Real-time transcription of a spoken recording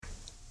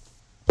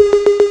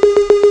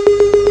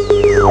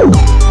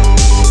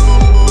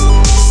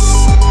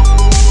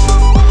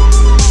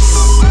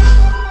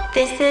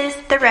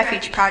The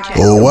Refuge Project.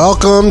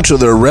 Welcome to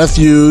The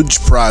Refuge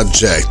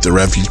Project. The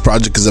Refuge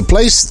Project is a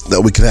place that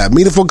we can have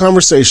meaningful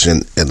conversation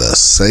in a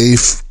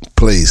safe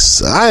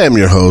place. I am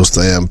your host.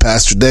 I am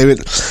Pastor David,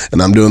 and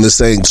I'm doing this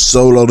thing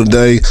solo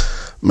today.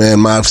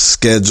 Man, my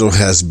schedule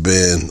has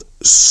been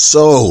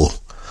so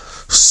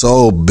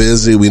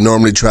busy. We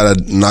normally try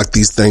to knock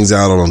these things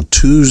out on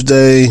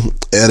Tuesday,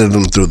 edit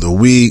them through the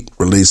week,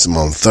 release them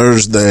on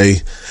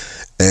Thursday,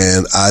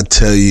 and I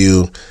tell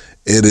you,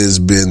 it has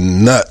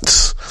been nuts.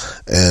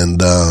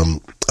 And I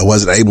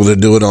wasn't able to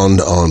do it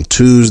on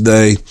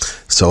Tuesday,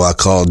 so I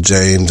called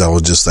James. I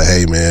was just like,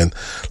 hey man,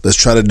 let's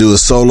try to do a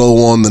solo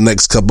one the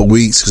next couple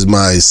weeks, because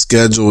my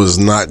schedule is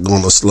not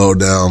going to slow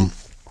down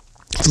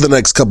for the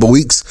next couple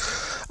weeks.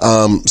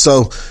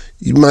 So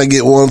you might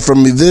get one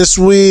from me this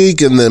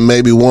week, and then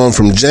maybe one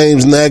from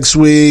James next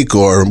week,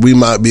 or we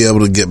might be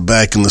able to get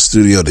back in the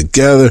studio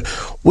together.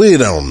 We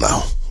don't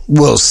know.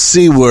 We'll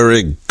see where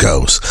it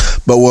goes.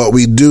 But what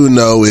we do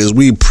know is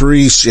we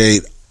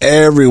appreciate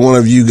every one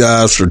of you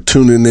guys for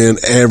tuning in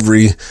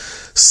every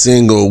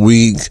single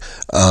week.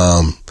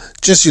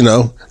 Just,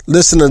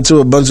 listening to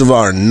a bunch of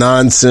our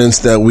nonsense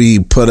that we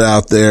put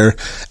out there.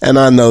 And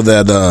I know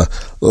that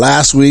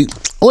last week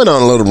I went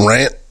on a little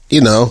rant. I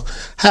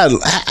had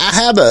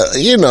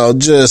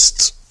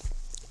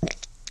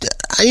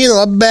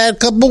a bad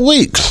couple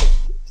weeks.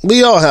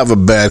 We all have a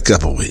bad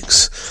couple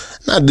weeks.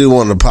 And I do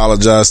want to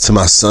apologize to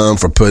my son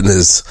for putting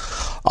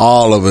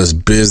all of his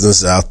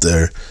business out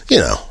there.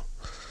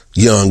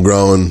 Young,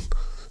 growing,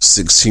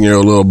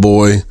 16-year-old little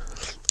boy,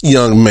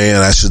 young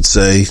man, I should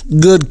say.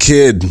 Good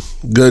kid.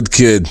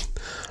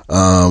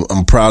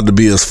 I'm proud to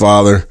be his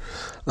father.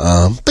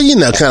 But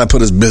kind of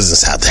put his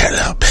business out there a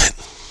little bit.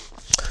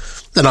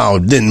 And I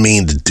didn't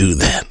mean to do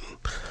that.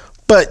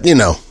 But,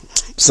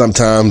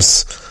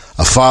 sometimes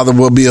a father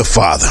will be a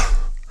father.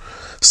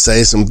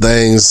 Say some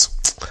things.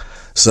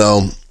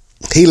 So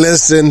he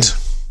listened,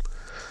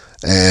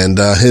 and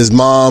his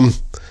mom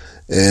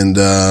and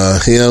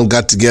him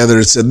got together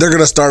and said they're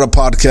going to start a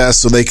podcast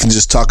so they can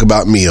just talk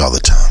about me all the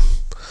time.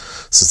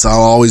 Since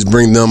I'll always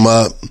bring them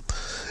up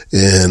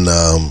in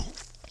the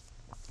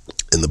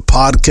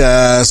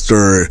podcast,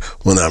 or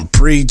when I'm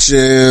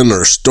preaching,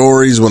 or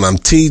stories when I'm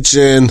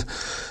teaching.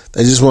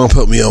 They just want to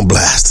put me on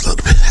blast a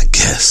little bit, I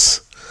guess.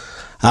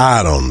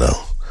 I don't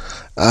know.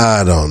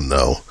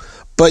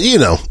 But,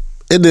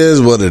 it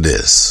is what it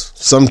is.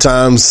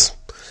 Sometimes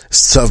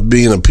it's tough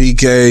being a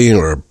PK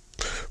or a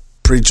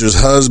preacher's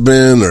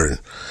husband, or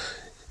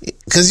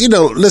because,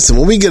 listen,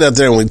 when we get out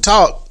there and we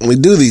talk and we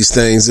do these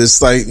things,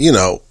 it's like,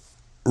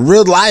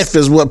 real life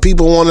is what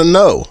people want to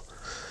know.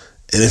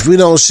 And if we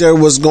don't share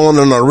what's going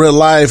on in our real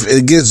life,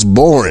 it gets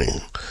boring.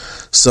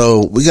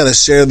 So we got to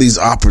share these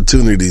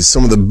opportunities.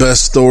 Some of the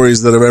best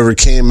stories that have ever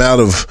came out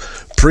of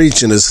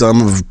preaching is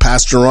some of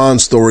Pastor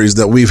Ron's stories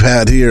that we've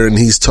had here, and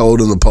he's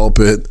told in the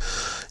pulpit,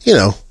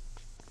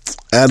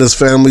 at his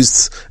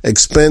family's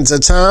expense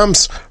at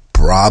times,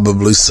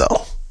 probably so.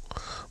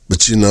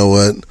 But you know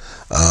what?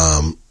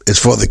 It's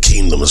for the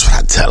kingdom is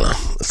what I tell him.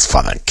 It's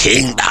for the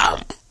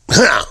kingdom.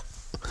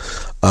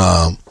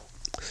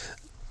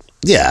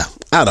 Yeah,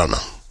 I don't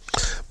know.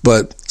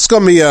 But it's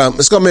gonna be a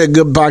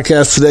good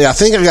podcast today. I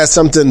think I got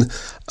something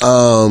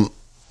that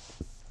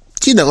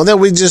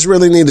we just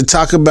really need to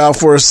talk about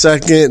for a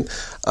second.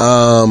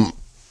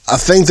 I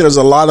think there's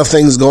a lot of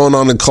things going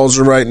on in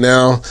culture right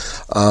now.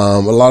 A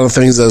lot of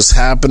things that's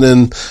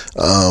happening.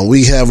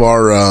 We have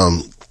our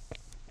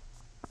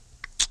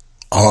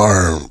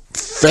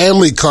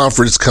family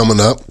conference coming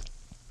up,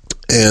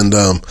 and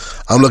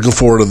I'm looking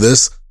forward to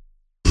this.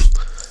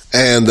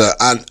 And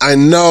I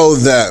know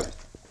that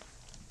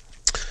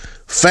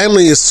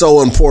family is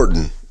so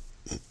important.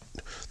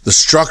 The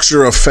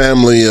structure of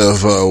family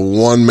of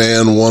one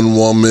man, one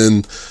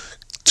woman,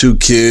 2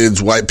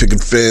 kids, white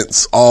picket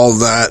fence, all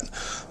that.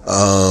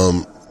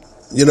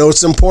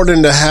 It's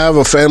important to have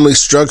a family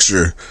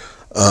structure.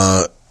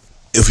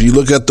 If you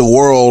look at the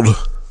world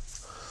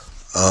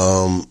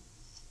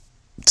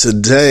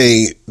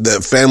today,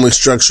 that family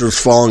structure is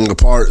falling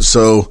apart.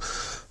 So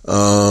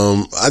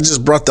I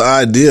just brought the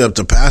idea up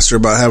to Pastor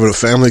about having a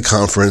family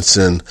conference,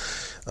 and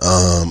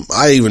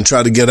I even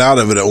tried to get out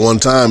of it at one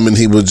time, and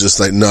he was just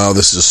like, no,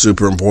 this is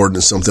super important.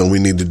 It's something we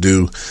need to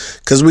do,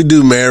 because we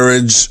do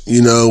marriage,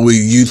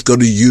 youth go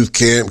to youth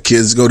camp,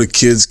 kids go to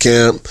kids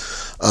camp,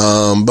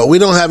 but we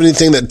don't have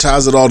anything that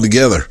ties it all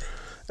together.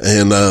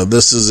 And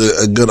this is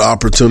a good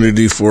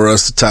opportunity for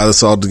us to tie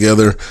this all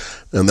together.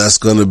 And that's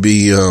going to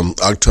be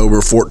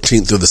October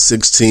 14th to the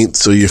 16th.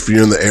 So if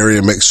you're in the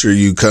area, make sure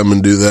you come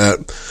and do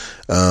that.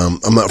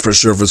 I'm not for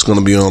sure if it's going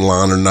to be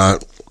online or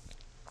not.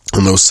 I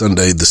know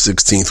Sunday the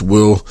 16th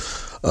will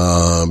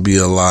be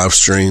a live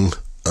stream.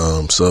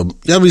 So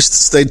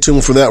stay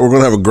tuned for that. We're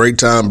going to have a great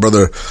time.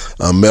 Brother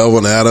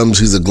Melvin Adams,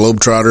 he's a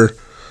Globetrotter,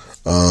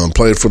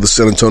 played for the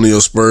San Antonio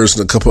Spurs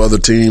and a couple other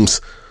teams.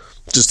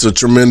 Just a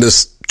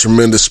tremendous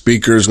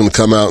speaker is going to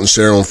come out and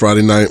share on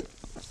Friday night.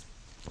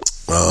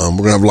 We're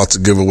going to have lots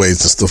of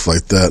giveaways and stuff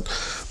like that.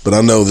 But I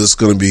know this is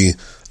going to be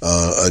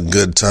a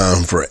good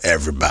time for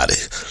everybody.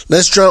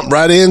 Let's jump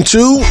right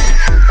into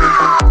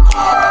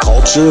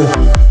Culture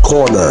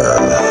Corner.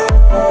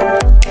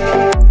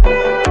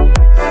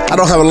 I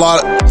don't have a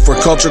lot for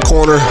Culture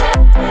Corner,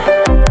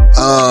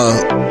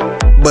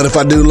 but if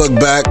I do look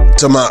back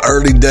to my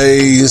early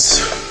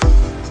days,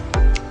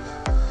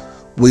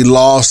 we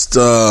lost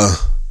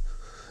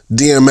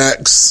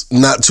DMX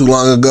not too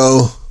long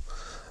ago.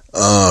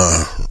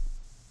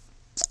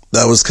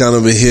 That was kind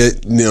of a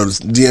hit. You know,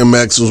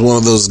 DMX was one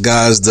of those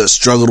guys that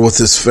struggled with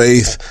his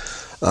faith.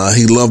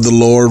 He loved the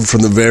Lord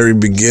from the very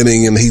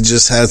beginning, and he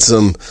just had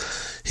some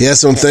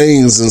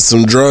things and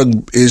some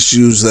drug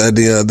issues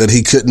that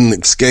he couldn't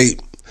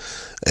escape.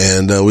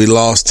 And we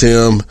lost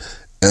him.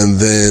 And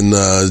then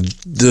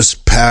this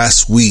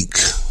past week,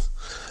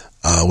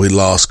 we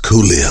lost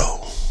Coolio.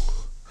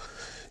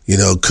 You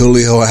know,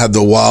 Coolio had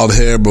the wild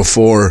hair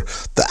before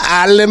the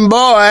Island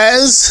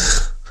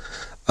Boys.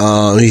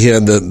 He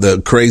had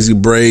the crazy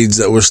braids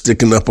that were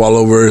sticking up all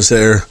over his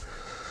hair.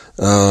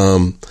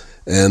 And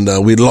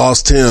we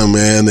lost him,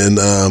 man. And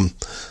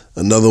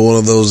another one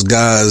of those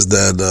guys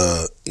that,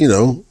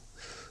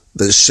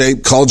 that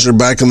shaped culture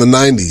back in the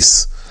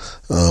 90s.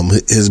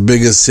 His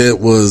biggest hit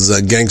was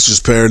Gangsta's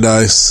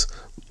Paradise.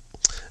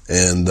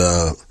 And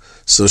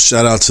so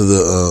shout out to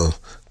the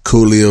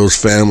Coolio's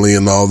family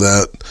and all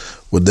that.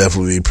 We'll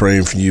definitely be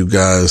praying for you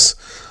guys.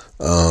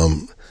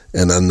 And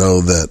I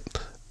know that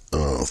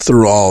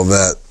through all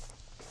that,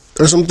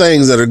 there's some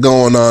things that are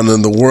going on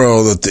in the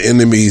world that the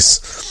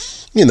enemy's,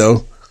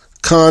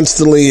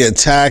 constantly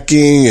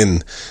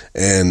attacking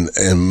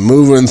and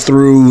moving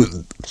through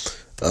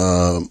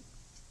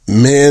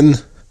men.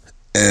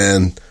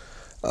 And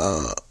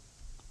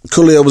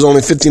Coolio was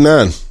only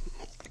 59.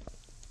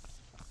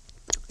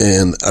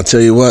 And I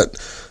tell you what,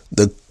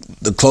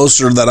 the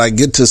closer that I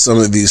get to some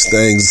of these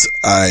things,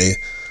 I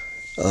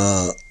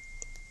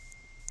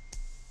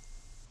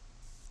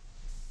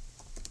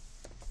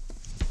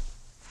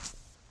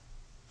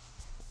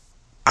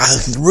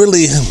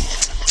really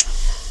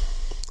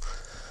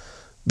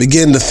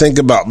begin to think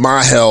about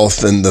my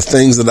health and the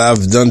things that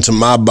I've done to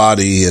my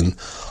body and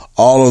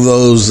all of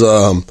those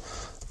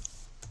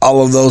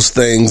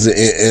things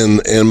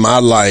in my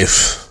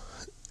life,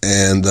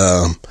 and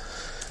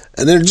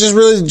it just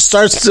really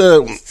starts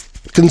to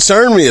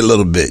concern me a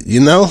little bit,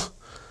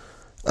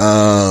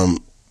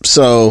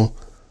 So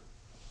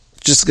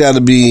just got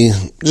to be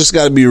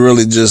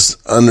really just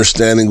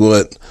understanding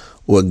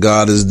what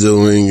God is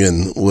doing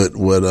and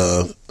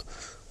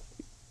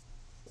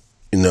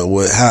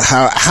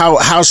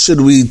how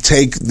should we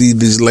take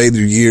these later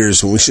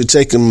years, and we should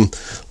take them a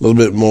little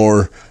bit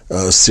more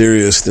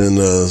serious than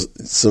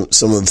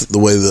some of the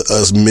way that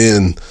us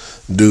men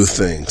do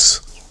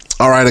things.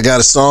 All right, I got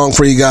a song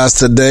for you guys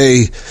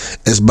today.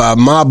 It's by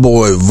my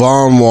boy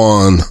Von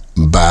Juan,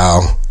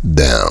 Bow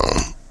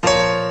Down.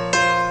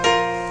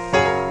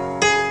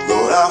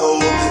 Lord, I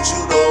hope that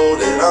you know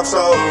that I'm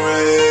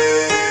sorry.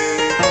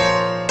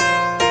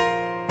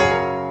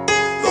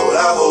 Lord,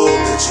 I hope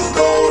that you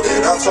know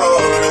that I'm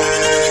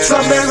sorry.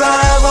 Some days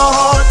I have a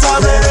hard time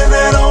letting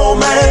that old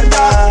man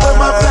die. When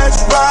my flesh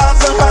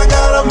rise up, I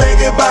gotta make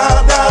it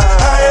bow down.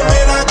 I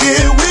admit I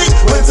get weak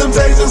when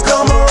temptations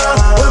come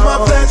around. When my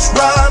flesh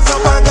rise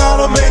up, I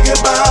gotta make it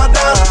bow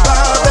down,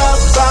 bow down,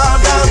 bow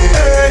down.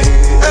 Hey,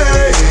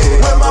 hey.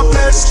 When my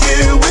flesh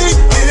get weak,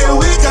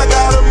 I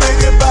gotta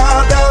make it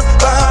bow down,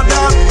 bow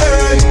down.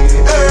 Hey,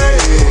 hey.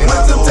 When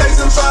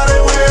temptations try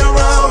their way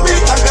around me,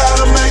 I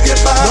gotta make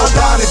it bow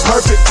down. Nobody's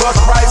perfect but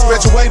Christ,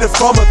 graduated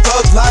from a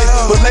thug life.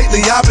 But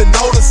lately I've been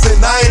noticing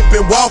I ain't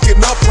been walking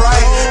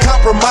upright.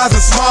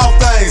 Compromising small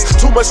things,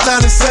 too much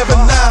 97.9.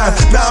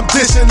 Now I'm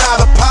dishing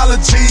out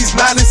apologies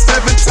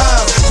 97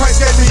 times.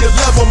 Christ gave me a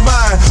level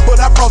mind, but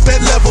I brought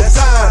that level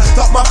down.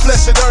 Thought my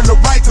flesh had earned the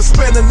right to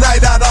spend the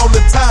night out on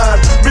the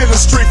time.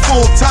 Ministry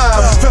full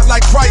time, felt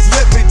like Christ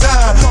let me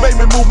down. Made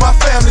me move my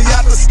family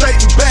out the state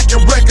and back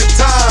in record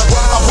time.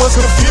 I was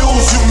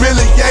confused,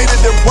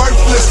 humiliated and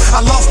worthless.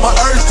 I lost my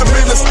urge to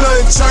minister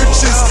in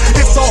churches.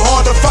 It's so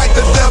hard to fight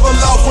the devil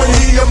off when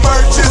he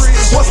emerges.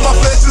 Once my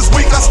flesh is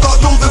weak, I start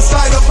losing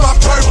sight of my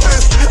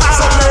purpose.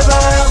 Sometimes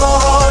I have a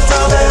hard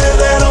time letting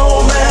that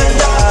old man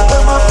die.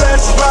 When my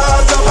flesh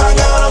rise up, I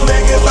gotta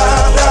make it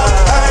bow down.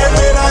 I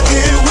admit I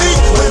get weak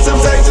when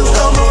temptations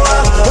come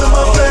around. When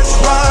my flesh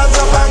rise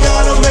up, I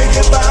gotta make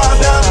it bow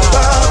down,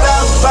 bow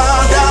down, bow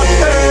down.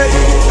 Hey,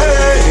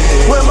 hey.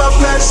 When my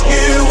flesh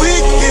get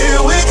weak,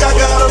 I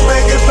gotta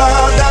make it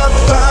bow down,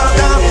 bow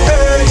down.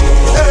 Hey,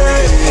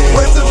 hey.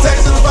 When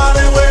temptations find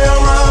their way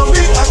around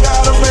me, I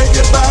gotta make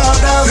it bow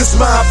down. This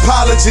my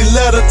apology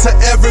letter to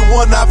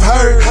everyone I've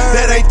heard.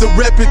 That ain't the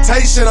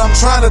reputation I'm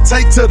trying to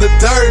take to the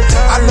dirt.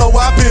 I know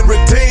I've been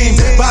redeemed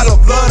by the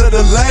blood of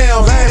the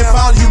Lamb, and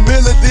found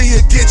humility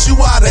to get you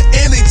out of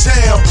any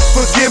jam.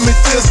 Forgive me,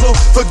 Thistle,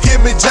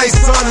 forgive me,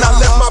 Jason. I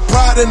left my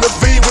pride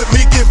intervene with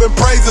me giving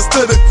praises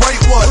to the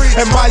great one.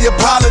 And my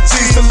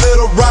apologies to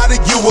Little Roddy,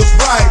 you was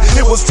right.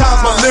 It was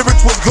times my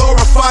lyrics was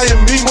glorifying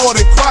me more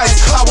than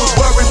Christ. I was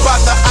worried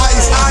about the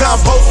ice, now I'm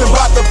boasting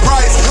about the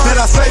price that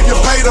I saved you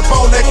paid up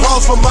on that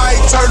cross for my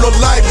eternal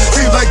life.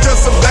 Seems like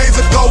just some days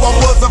ago I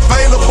was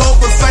available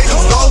for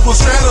Satan's goals, was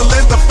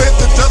straddling the fence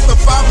to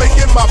justify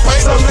making my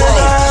payments, bro.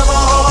 I have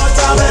a hard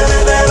time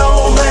letting that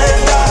old man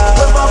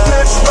die. When my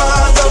flesh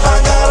rise up, I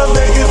gotta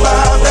make it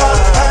bow down.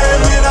 I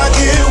admit I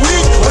get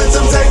weak when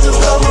temptations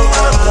come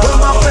around. When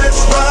my flesh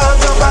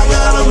rise up, I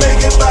gotta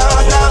make it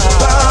bow down,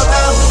 bow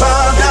down,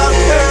 bow down.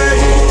 Hey,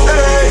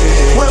 hey.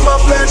 When my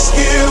flesh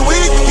get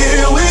weak,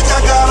 I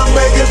gotta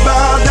make it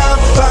bow down,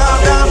 bow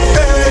down.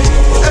 Hey,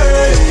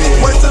 hey.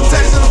 When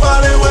temptations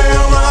find their way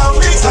around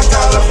me, I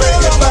gotta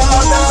make it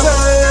bow down.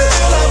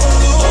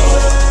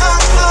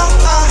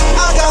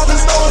 I got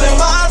this thorn in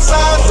my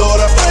side,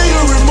 Lord, I pray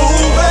you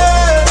remove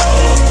it.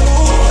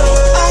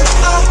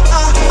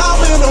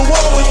 I'm in a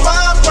war with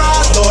my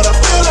pride, Lord, I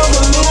feel I'm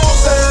a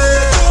loser.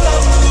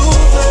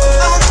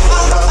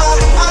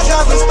 I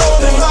got this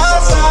thorn in my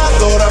side,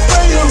 Lord, I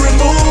pray you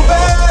remove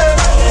it.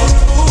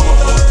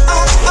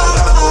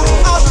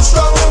 I've been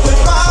struggling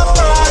with my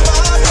pride.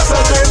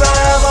 Some days I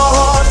have a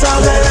hard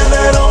time letting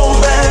that old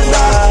man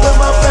die. When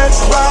my flesh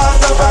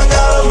rise up, I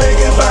gotta make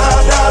it bow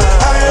down.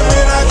 I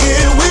admit I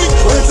get weak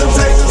when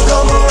temptations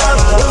come around.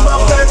 When my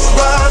flesh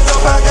rise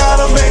up, I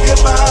gotta make it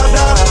bow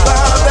down,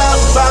 bow down,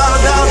 bow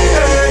down.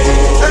 Hey,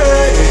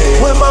 hey.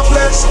 When my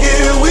flesh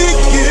get weak,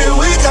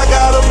 I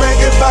gotta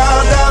make it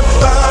bow down,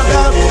 bow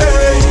down.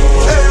 Hey,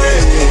 hey.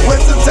 When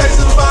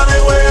temptations find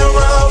their way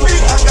around me,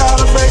 I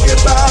gotta make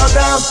it bow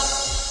down.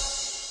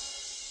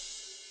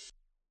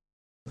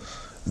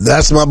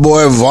 That's my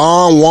boy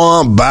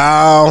Von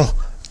Bow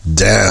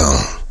Down.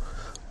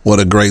 What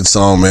a great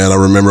song, man. I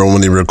remember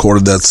when he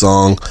recorded that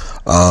song.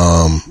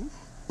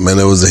 Man,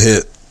 it was a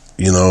hit.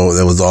 You know,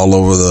 it was all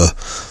over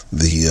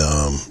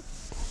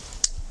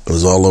it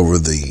was all over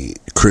the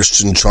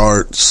Christian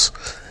charts,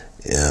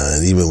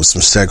 and even with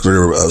some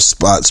secular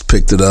spots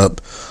picked it up.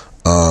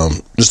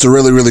 Just a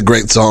really, really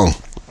great song.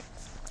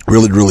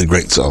 Really, really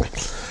great song.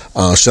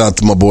 Shout out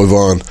to my boy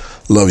Vaughn.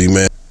 Love you,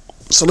 man.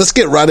 So let's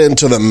get right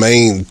into the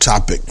main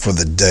topic for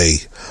the day.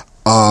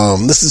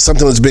 This is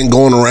something that's been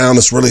going around.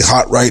 It's really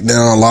hot right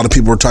now. A lot of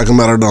people are talking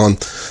about it on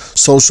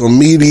social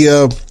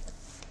media.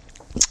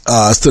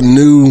 It's the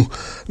new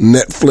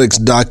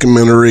Netflix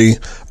documentary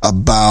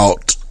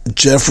about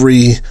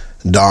Jeffrey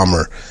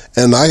Dahmer.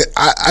 And I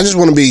just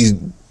want to be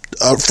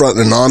upfront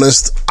and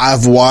honest.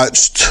 I've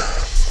watched,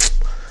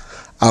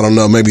 I don't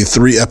know, maybe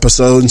 3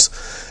 episodes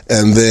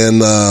and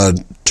then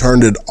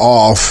turned it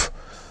off.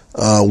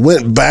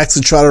 Went back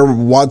to try to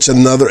watch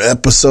another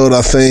episode,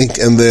 I think,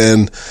 and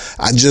then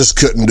I just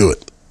couldn't do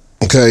it.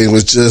 Okay, it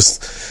was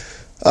just,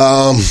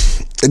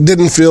 it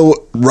didn't feel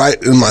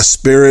right in my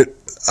spirit.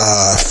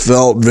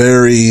 Felt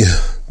very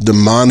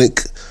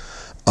demonic.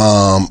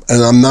 And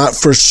I'm not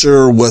for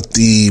sure what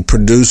the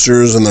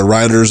producers and the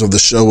writers of the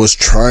show was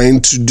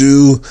trying to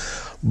do,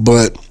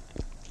 but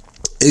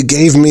it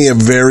gave me a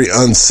very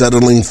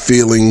unsettling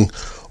feeling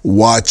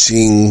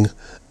watching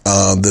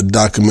the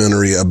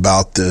documentary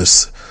about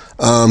this.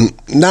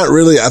 Not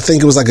really. I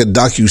think it was like a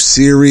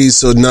docu-series,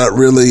 so not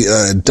really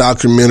a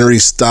documentary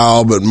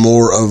style, but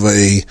more of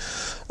a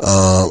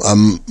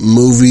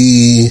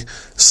movie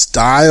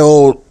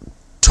style,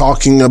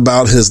 talking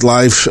about his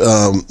life.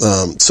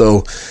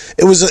 So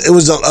it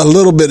was a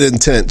little bit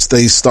intense.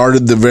 They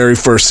started the very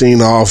first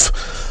scene off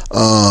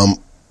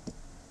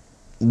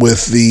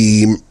with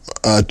the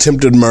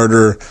attempted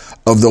murder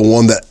of the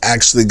one that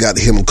actually got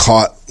him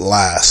caught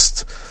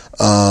last,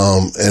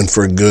 and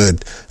for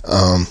good.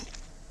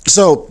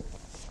 So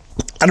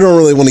I don't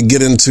really want to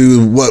get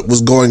into what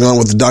was going on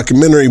with the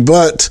documentary,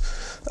 but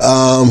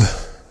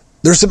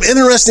there's some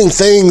interesting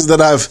things that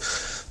I've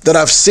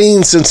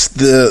seen since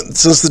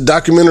the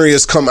documentary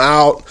has come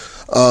out,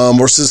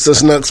 or since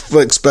this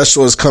Netflix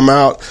special has come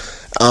out.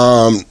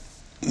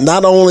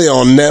 Not only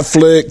on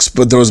Netflix,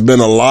 but there's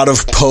been a lot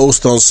of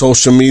posts on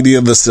social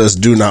media that says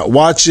do not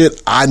watch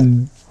it. I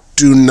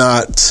do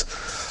not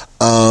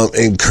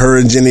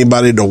encourage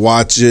anybody to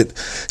watch it.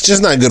 It's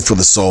just not good for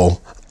the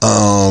soul.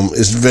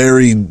 It's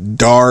very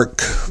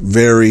dark,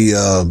 very,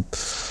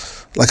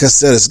 like I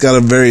said, it's got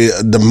a very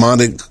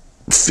demonic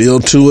feel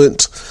to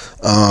it.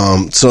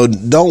 So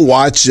don't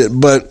watch it,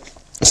 but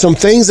some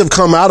things have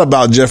come out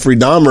about Jeffrey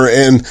Dahmer,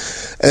 and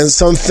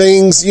some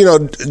things, you know,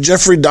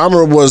 Jeffrey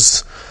Dahmer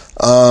was,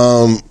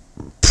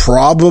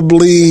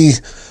 probably,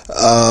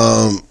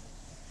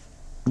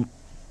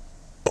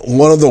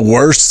 one of the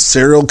worst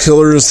serial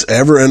killers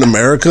ever in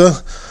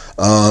America.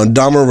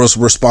 Dahmer was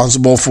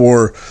responsible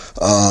for,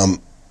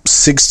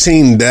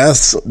 16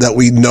 deaths that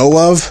we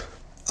know of,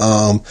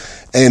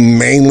 and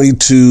mainly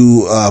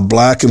to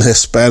black and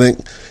Hispanic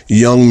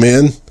young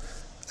men.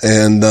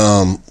 And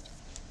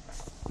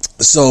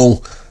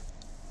so,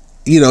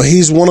 you know,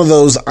 he's one of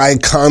those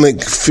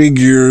iconic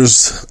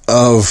figures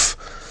of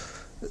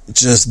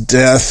just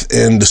death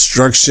and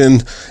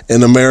destruction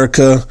in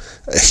America.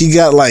 He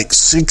got like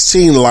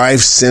 16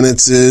 life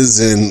sentences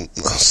and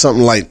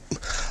something like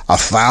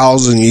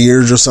 1,000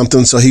 years or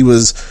something. So he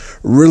was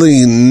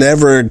really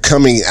never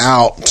coming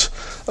out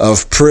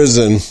of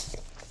prison.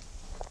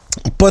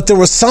 But there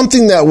was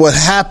something that would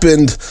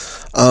happen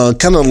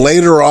kind of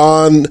later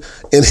on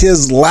in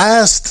his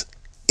last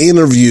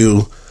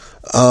interview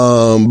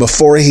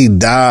before he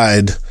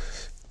died.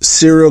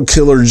 Serial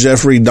killer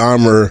Jeffrey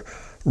Dahmer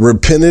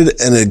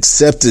repented and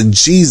accepted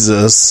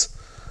Jesus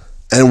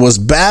and was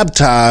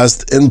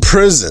baptized in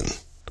prison.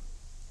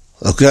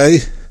 Okay?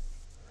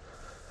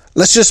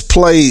 Let's just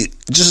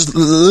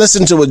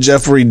listen to what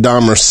Jeffrey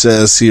Dahmer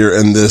says here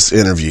in this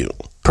interview.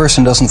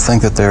 Person doesn't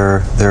think that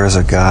there is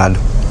a God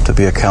to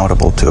be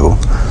accountable to,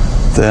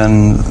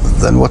 then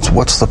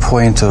what's the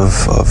point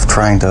of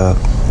trying to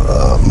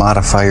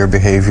modify your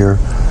behavior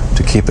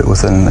to keep it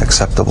within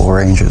acceptable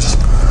ranges?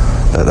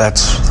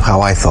 That's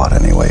how I thought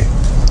anyway.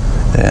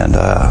 And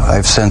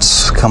I've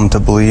since come to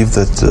believe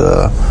that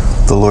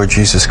the Lord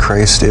Jesus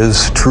Christ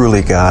is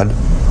truly God,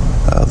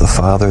 the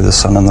Father, the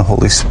Son, and the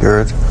Holy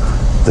Spirit.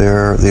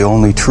 They're the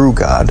only true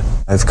God.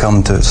 I've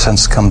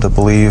since come to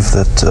believe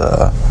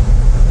that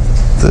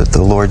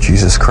the Lord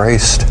Jesus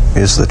Christ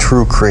is the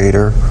true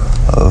creator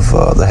of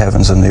the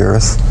heavens and the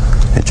earth.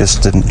 It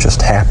just didn't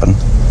just happen.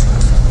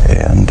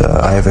 And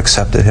I have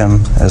accepted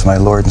him as my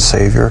Lord and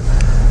Savior.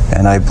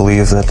 And I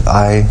believe that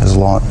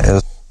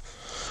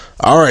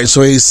All right,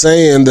 so he's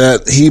saying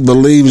that he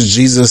believes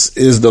Jesus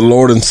is the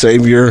Lord and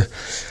Savior.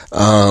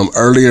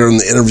 Earlier in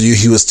the interview,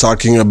 he was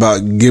talking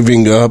about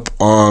giving up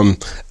on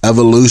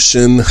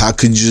evolution. How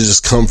could you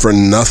just come for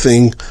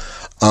nothing?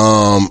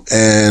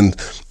 And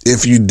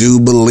if you do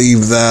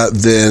believe that,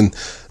 then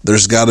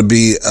there's got to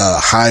be a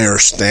higher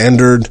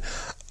standard.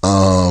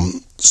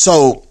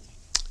 So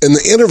in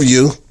the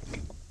interview,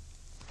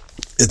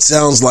 it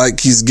sounds like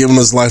he's given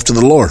his life to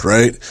the Lord,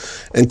 right?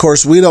 And of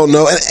course, we don't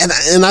know.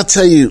 And I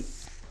tell you,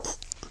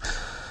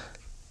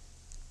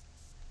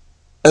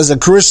 as a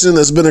Christian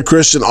that's been a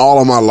Christian all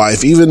of my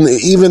life, even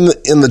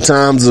in the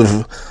times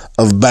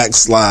of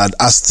backslide,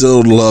 I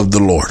still love the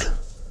Lord.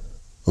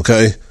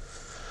 Okay?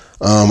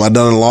 I've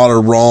done a lot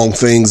of wrong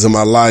things in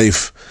my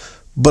life,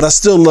 but I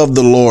still love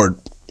the Lord.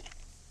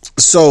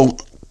 So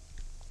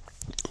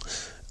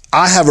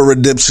I have a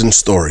redemption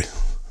story.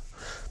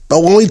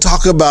 But when we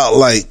talk about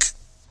like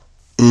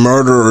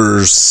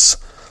murderers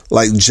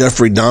like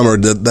Jeffrey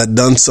Dahmer that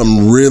done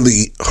some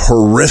really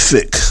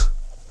horrific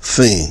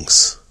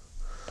things,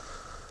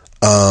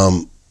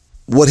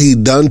 what he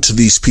done to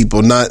these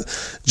people, not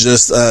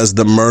just as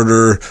the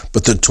murder,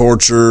 but the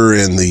torture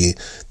and the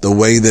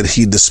way that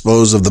he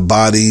disposed of the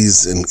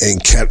bodies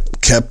and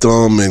kept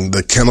them, and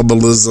the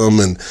cannibalism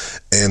and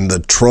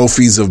the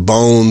trophies of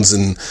bones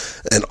and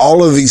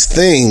all of these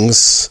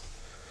things,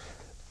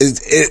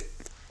 it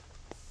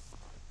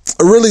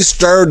really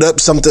stirred up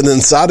something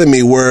inside of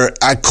me where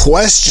I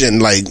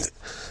questioned, like,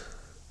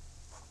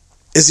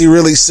 is he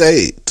really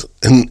saved?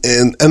 And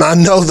I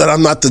know that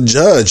I'm not the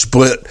judge,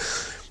 but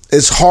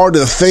it's hard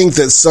to think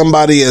that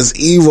somebody as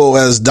evil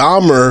as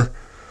Dahmer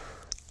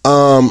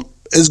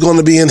is going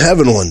to be in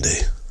heaven one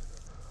day.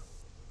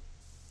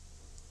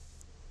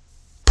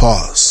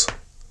 Pause.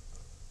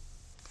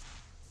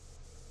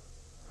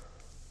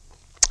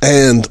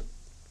 And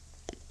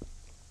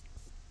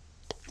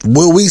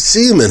will we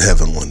see him in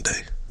heaven one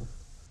day?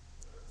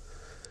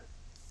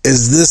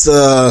 Is this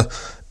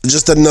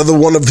just another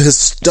one of his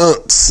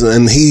stunts,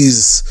 and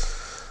he's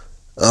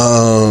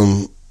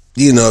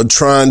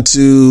trying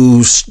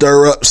to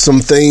stir up some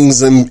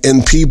things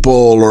in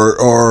people,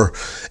 or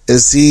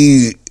is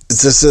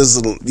this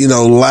his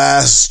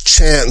last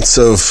chance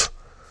of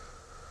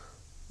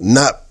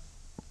not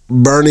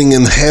burning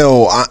in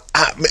hell?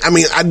 I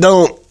mean, I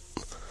don't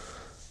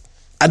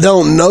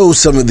know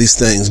some of these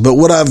things, but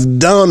what I've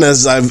done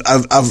is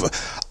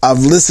I've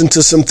listened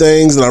to some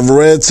things and I've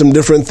read some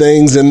different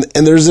things, and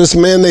there's this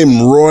man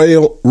named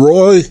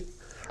Roy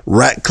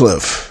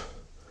Ratcliffe,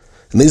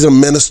 and he's a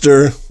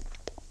minister.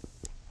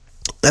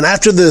 And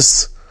after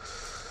this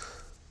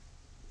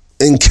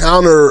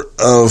encounter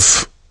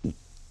of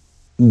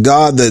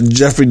God that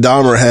Jeffrey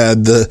Dahmer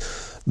had,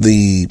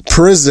 the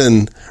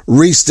prison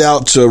reached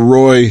out to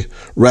Roy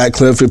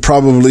Ratcliffe,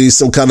 probably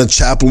some kind of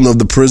chaplain of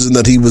the prison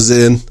that he was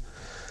in,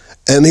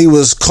 and he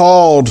was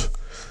called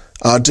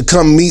to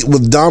come meet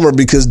with Dahmer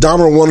because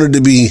Dahmer wanted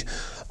to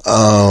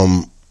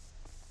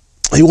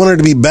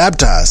be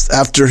baptized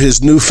after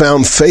his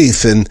newfound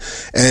faith, and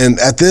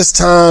at this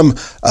time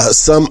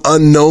some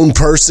unknown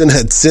person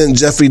had sent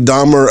Jeffrey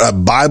Dahmer a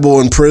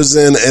Bible in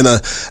prison, and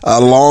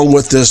along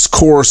with this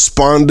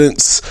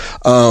correspondence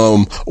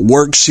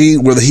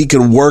worksheet where he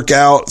could work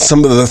out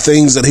some of the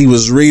things that he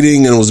was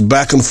reading, and it was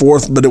back and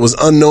forth, but it was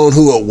unknown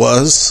who it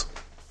was.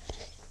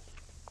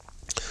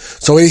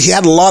 So he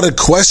had a lot of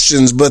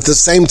questions, but at the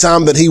same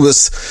time that he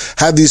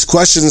had these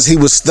questions, he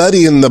was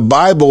studying the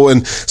Bible.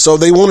 And so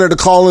they wanted to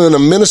call in a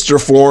minister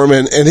for him.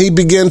 And he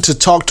began to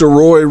talk to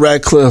Roy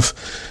Ratcliffe,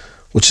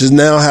 which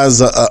now has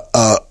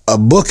a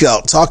book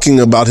out talking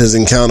about his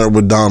encounter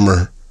with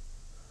Dahmer.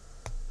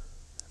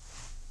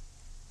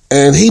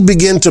 And he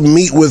began to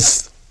meet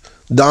with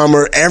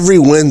Dahmer every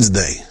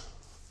Wednesday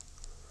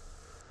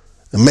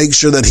and make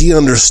sure that he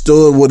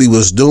understood what he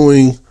was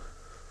doing.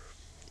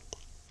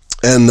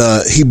 And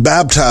he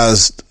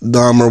baptized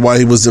Dahmer while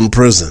he was in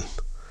prison.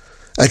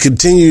 I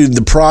continued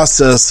the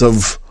process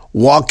of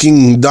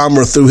walking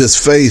Dahmer through his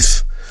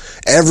faith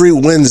every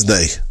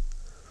Wednesday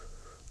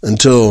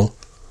until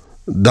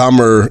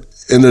Dahmer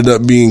ended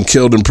up being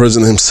killed in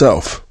prison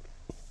himself.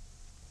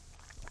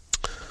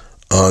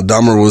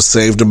 Dahmer was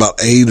saved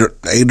about 8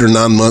 or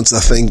 9 months, I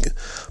think,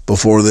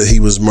 before that he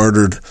was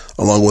murdered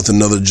along with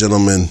another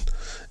gentleman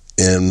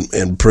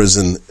in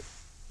prison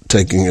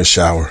taking a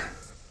shower.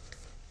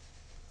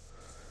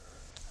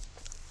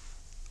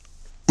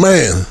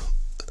 Man,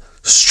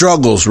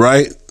 struggles,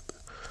 right?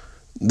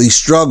 These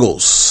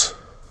struggles.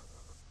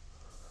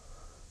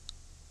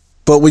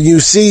 But when you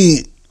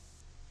see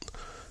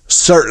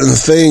certain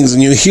things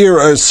and you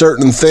hear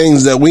certain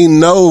things that we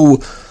know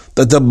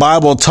that the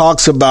Bible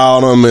talks about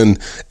them,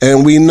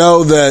 and we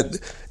know that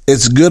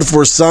it's good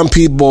for some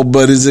people,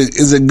 but is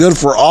it good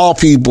for all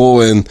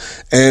people?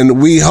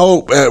 And we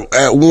hope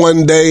at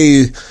one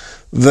day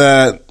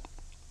that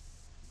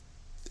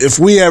if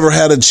we ever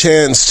had a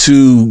chance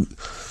to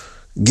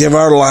give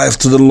our life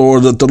to the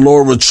Lord, that the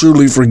Lord would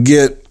truly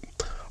forget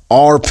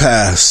our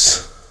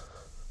past.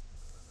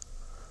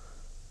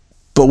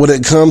 But when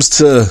it comes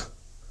to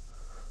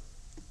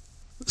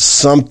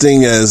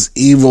something as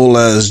evil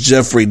as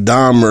Jeffrey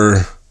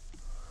Dahmer,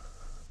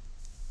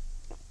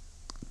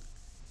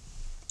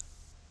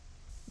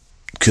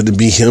 could it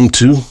be him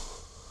too?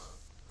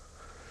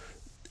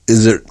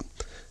 Is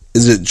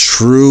it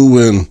true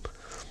when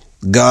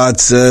God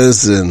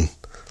says in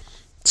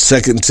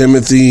 2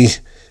 Timothy,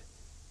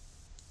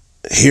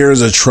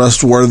 here's a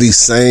trustworthy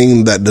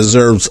saying that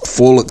deserves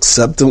full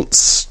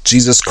acceptance.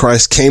 Jesus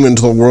Christ came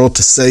into the world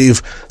to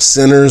save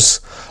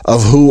sinners,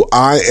 of who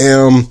I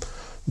am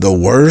the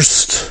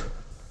worst.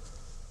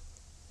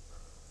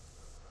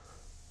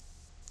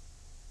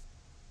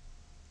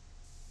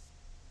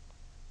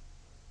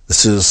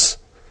 This is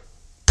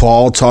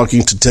Paul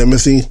talking to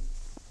Timothy,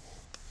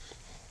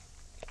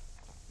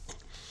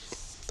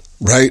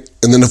 right?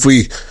 And then if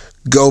we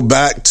go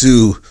back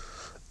to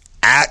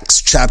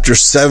Acts chapter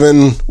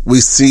 7,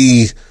 we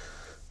see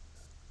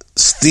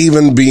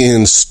Stephen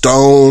being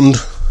stoned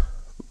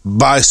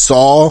by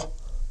Saul,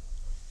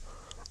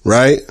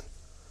 right?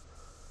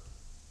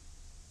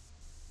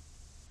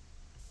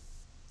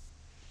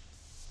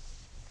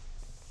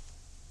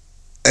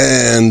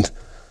 And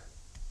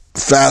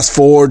fast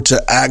forward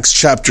to Acts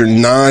chapter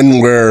 9,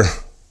 where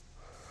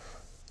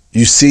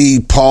you see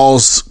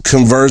Paul's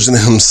conversion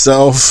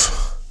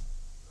himself,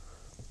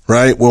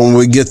 right? When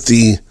we get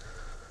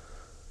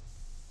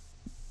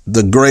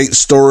the great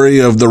story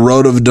of the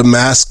road of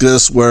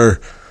Damascus, where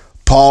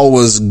Paul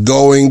was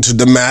going to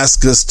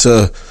Damascus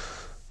to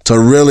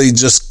really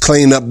just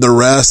clean up the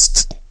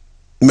rest,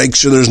 make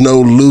sure there's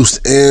no loose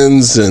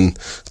ends, and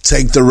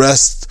take the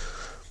rest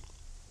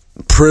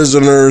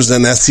prisoners.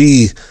 And as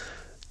he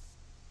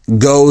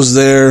goes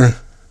there,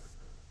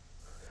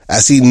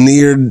 as he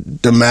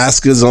neared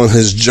Damascus on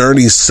his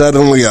journey,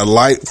 suddenly a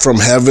light from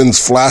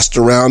heavens flashed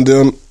around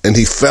him, and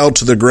he fell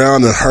to the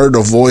ground and heard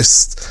a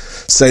voice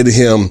say to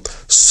him,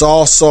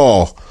 Saul,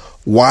 Saul,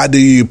 why do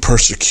you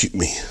persecute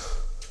me?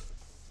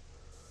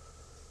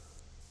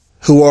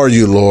 Who are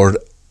you, Lord?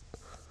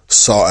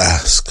 Saul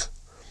asked.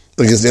 I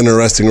think it's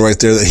interesting right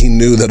there that he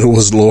knew that it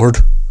was Lord.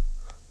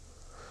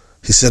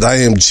 He said, I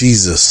am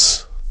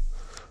Jesus,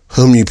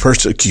 whom you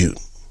persecute.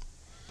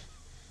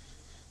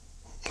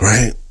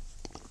 Right?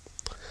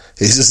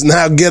 He says,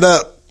 now get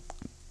up,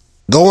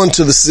 go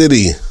into the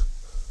city,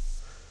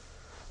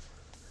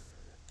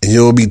 and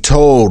you'll be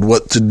told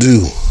what to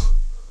do.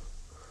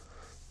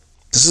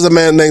 This is a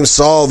man named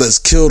Saul that's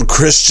killed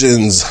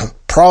Christians,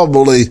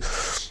 probably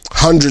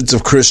hundreds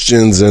of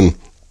Christians, and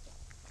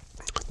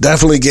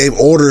definitely gave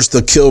orders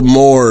to kill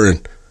more.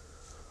 And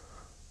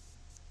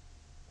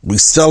we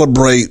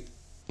celebrate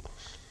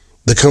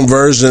the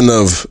conversion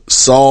of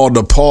Saul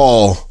to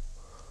Paul,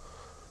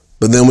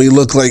 but then we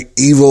look like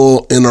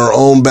evil in our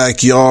own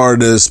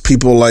backyard as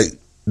people like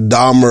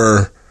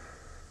Dahmer,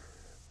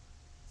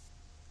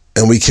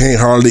 and we can't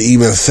hardly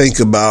even think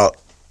about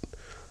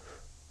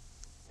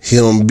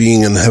him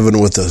being in heaven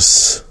with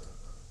us.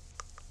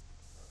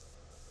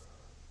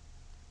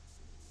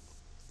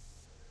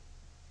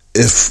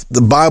 If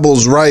the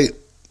Bible's right,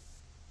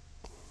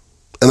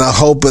 and I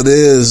hope it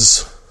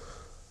is,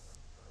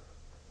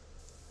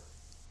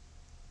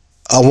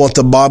 I want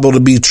the Bible to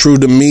be true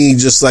to me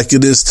just like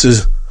it is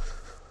to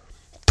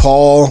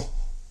Paul.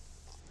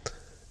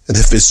 And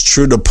if it's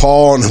true to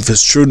Paul, and if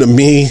it's true to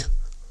me,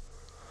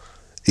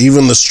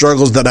 even the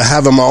struggles that I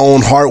have in my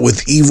own heart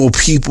with evil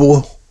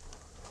people,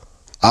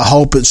 I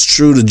hope it's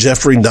true to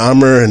Jeffrey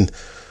Dahmer, and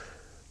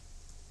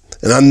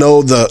I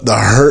know the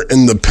hurt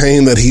and the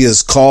pain that he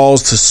has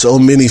caused to so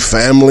many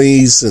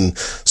families and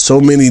so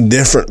many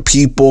different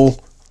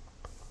people.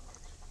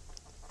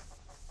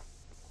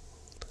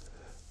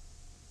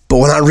 But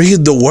when I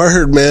read the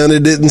word, man,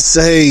 it didn't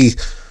say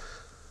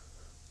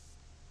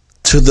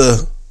to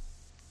the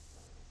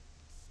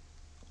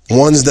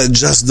ones that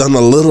just done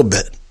a little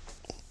bit,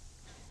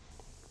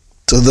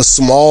 to the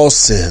small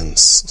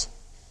sins.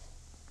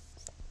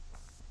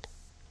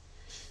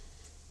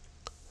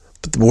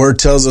 But the word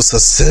tells us a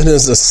sin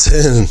is a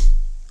sin.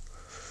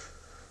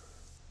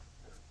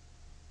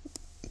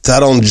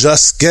 That on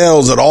just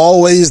scales are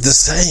always the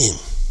same.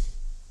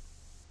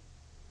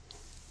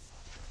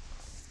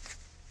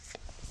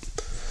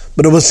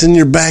 But if it's in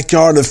your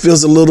backyard, it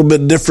feels a little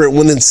bit different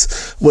when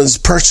it's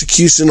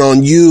persecution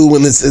on you,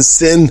 when it's a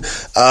sin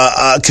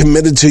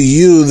committed to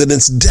you, then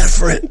it's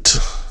different.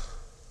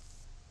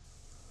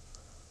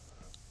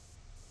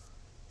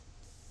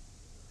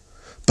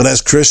 But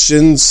as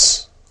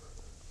Christians,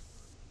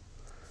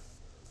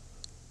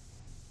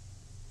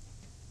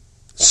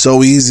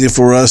 so easy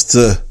for us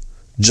to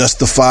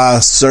justify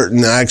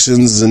certain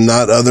actions and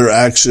not other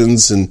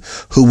actions, and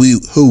who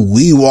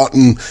we want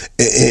in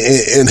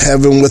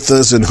heaven with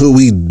us and who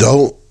we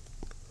don't.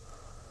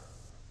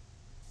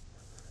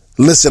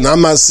 Listen,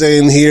 I'm not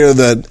saying here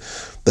that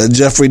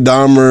Jeffrey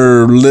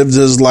Dahmer lived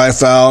his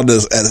life out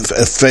as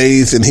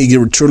faith and he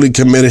truly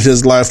committed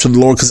his life to the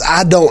Lord, because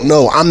I don't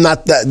know. I'm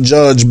not that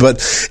judge. But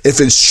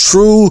if it's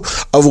true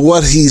of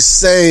what he's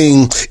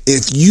saying,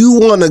 if you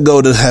want to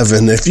go to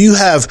heaven, if you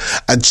have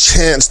a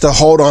chance to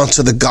hold on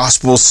to the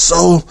gospel,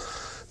 so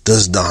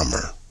does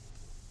Dahmer.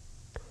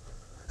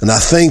 And I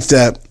think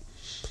that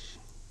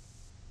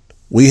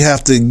we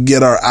have to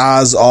get our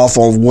eyes off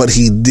on what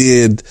he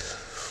did,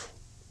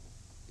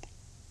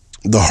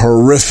 the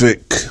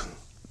horrific,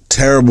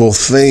 terrible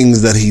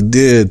things that he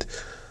did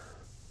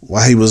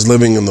while he was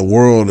living in the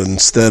world,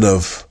 instead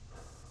of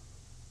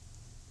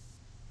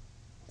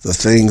the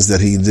things that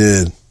he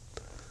did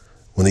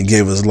when he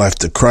gave his life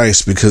to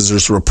Christ. Because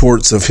there's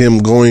reports of him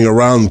going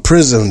around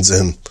prisons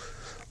and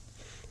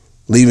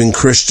leaving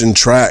Christian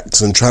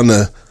tracts and trying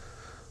to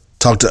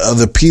talk to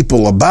other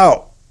people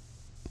about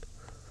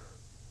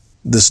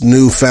this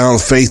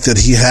newfound faith that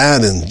he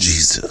had in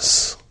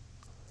Jesus.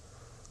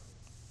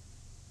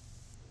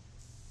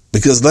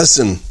 Because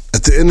listen,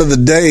 at the end of the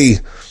day,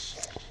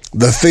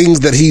 the things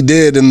that he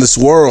did in this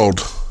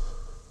world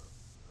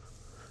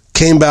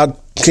came back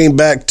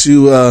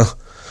to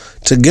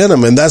get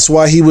him. And that's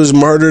why he was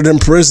murdered in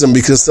prison,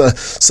 because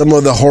some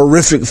of the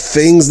horrific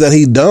things that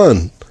he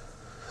done.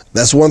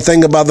 That's one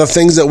thing about the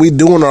things that we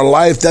do in our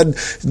life, that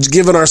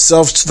giving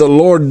ourselves to the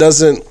Lord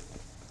doesn't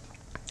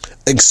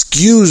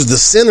excuse the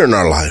sin in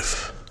our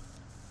life.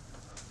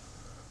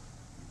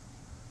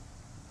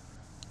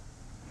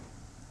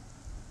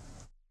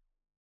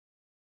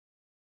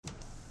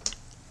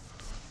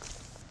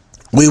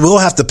 We will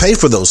have to pay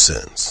for those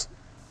sins.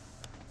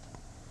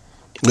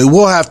 We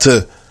will have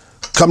to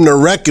come to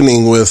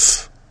reckoning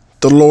with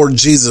the Lord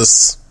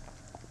Jesus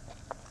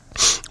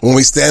when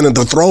we stand at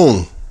the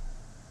throne.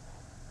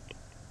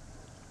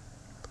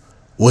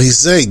 Will he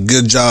say,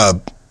 "Good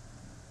job"?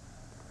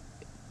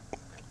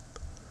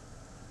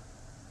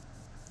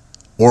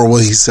 Or will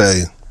he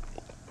say,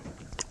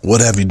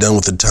 "What have you done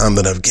with the time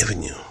that I've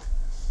given you?"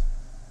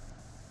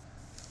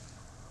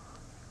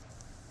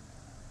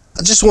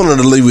 I just wanted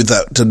to leave with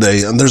that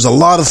today. And there's a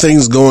lot of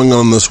things going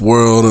on in this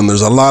world, and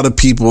there's a lot of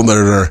people that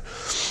are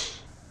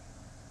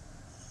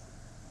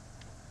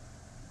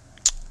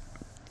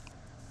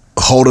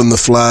holding the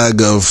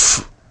flag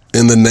of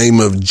in the name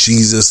of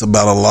Jesus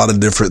about a lot of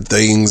different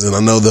things. And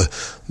I know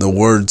the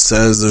word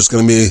says there's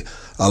going to be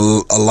a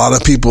lot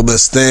of people that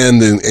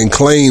stand and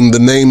claim the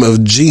name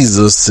of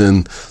Jesus,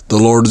 and the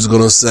Lord is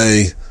going to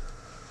say,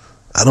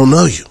 "I don't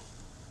know you."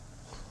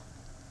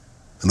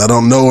 And I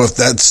don't know if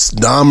that's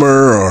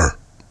Dahmer or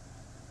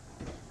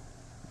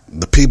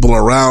the people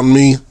around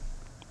me.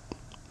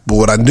 But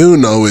what I do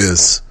know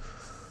is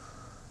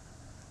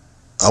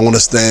I want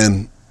to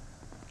stand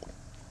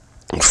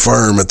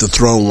firm at the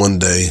throne one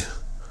day.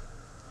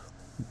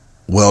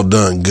 "Well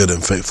done, good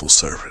and faithful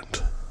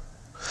servant."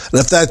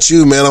 And if that's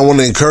you, man, I want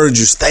to encourage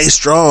you, stay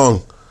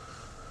strong.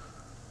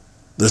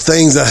 The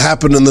things that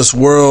happen in this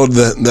world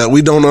that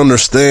we don't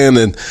understand.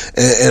 And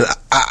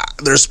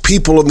there's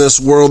people in this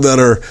world that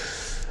are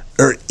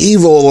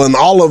evil, and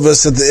all of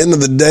us at the end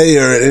of the day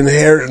are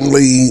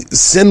inherently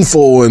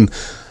sinful.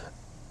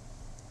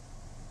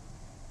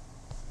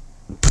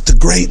 But the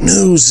great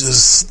news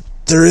is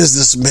there is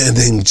this man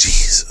named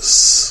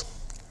Jesus.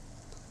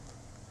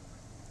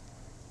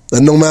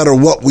 And no matter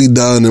what we've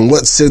done and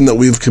what sin that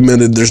we've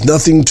committed, there's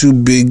nothing too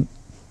big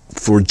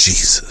for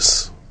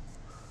Jesus.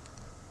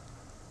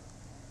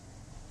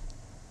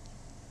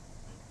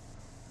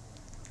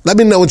 Let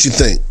me know what you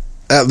think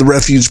at the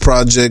Refuge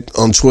Project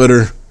on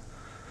Twitter,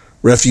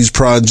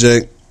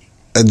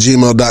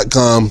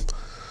 refugeproject@gmail.com.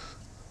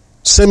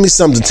 Send me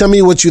something. Tell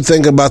me what you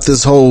think about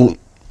this whole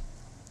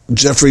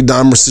Jeffrey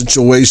Dahmer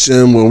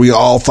situation, where we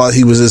all thought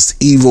he was this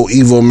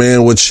evil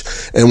man, which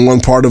in one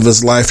part of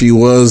his life he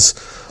was,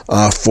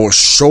 for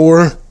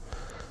sure.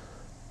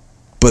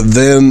 But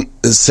then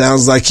it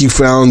sounds like he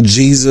found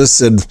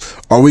Jesus. And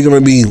are we going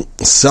to be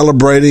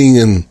celebrating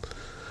and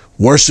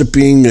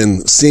worshiping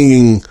and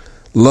singing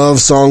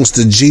love songs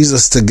to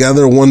Jesus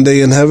together one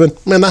day in heaven?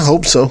 Man, I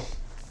hope so.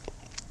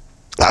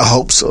 I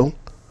hope so.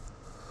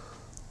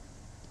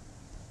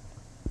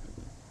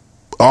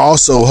 I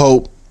also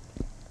hope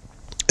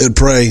and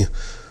pray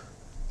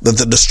that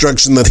the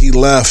destruction that he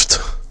left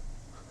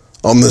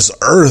on this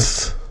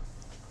earth,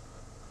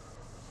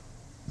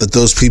 that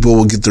those people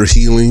will get their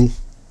healing.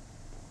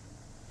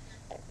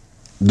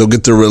 They'll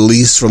get their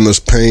release from this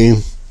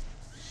pain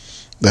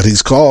that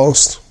he's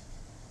caused.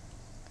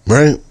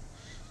 Right?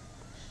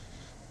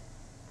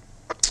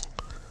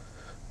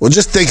 Well,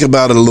 just think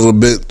about it a little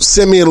bit.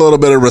 Send me a little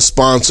bit of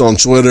response on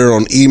Twitter,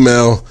 on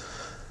email,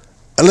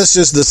 and let's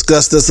just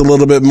discuss this a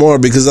little bit more,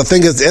 because I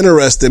think it's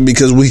interesting,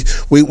 because we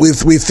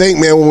think,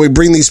 man, when we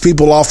bring these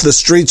people off the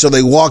streets, or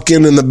they walk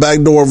in the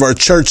back door of our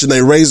church and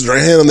they raise their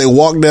hand and they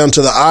walk down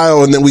to the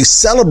aisle, and then we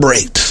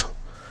celebrate.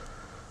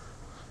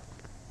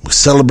 We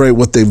celebrate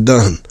what they've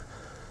done.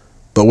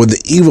 But when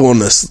the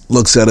evilness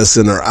looks at us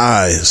in our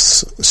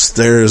eyes,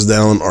 stares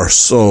down our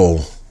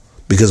soul,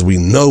 because we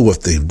know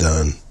what they've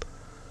done,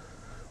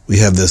 we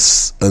have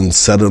this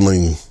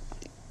unsettling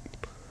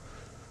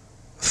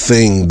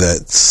thing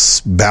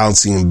that's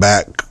bouncing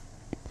back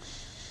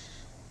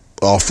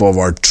off of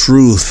our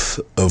truth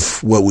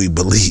of what we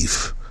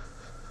believe.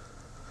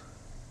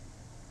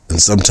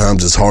 And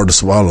sometimes it's hard to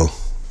swallow.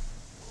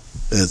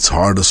 It's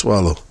hard to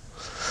swallow.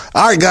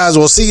 All right, guys,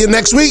 we'll see you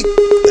next week.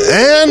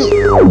 And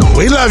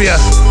we love you.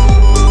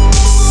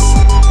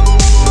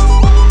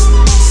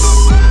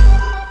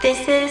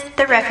 This is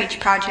The Refuge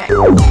Project.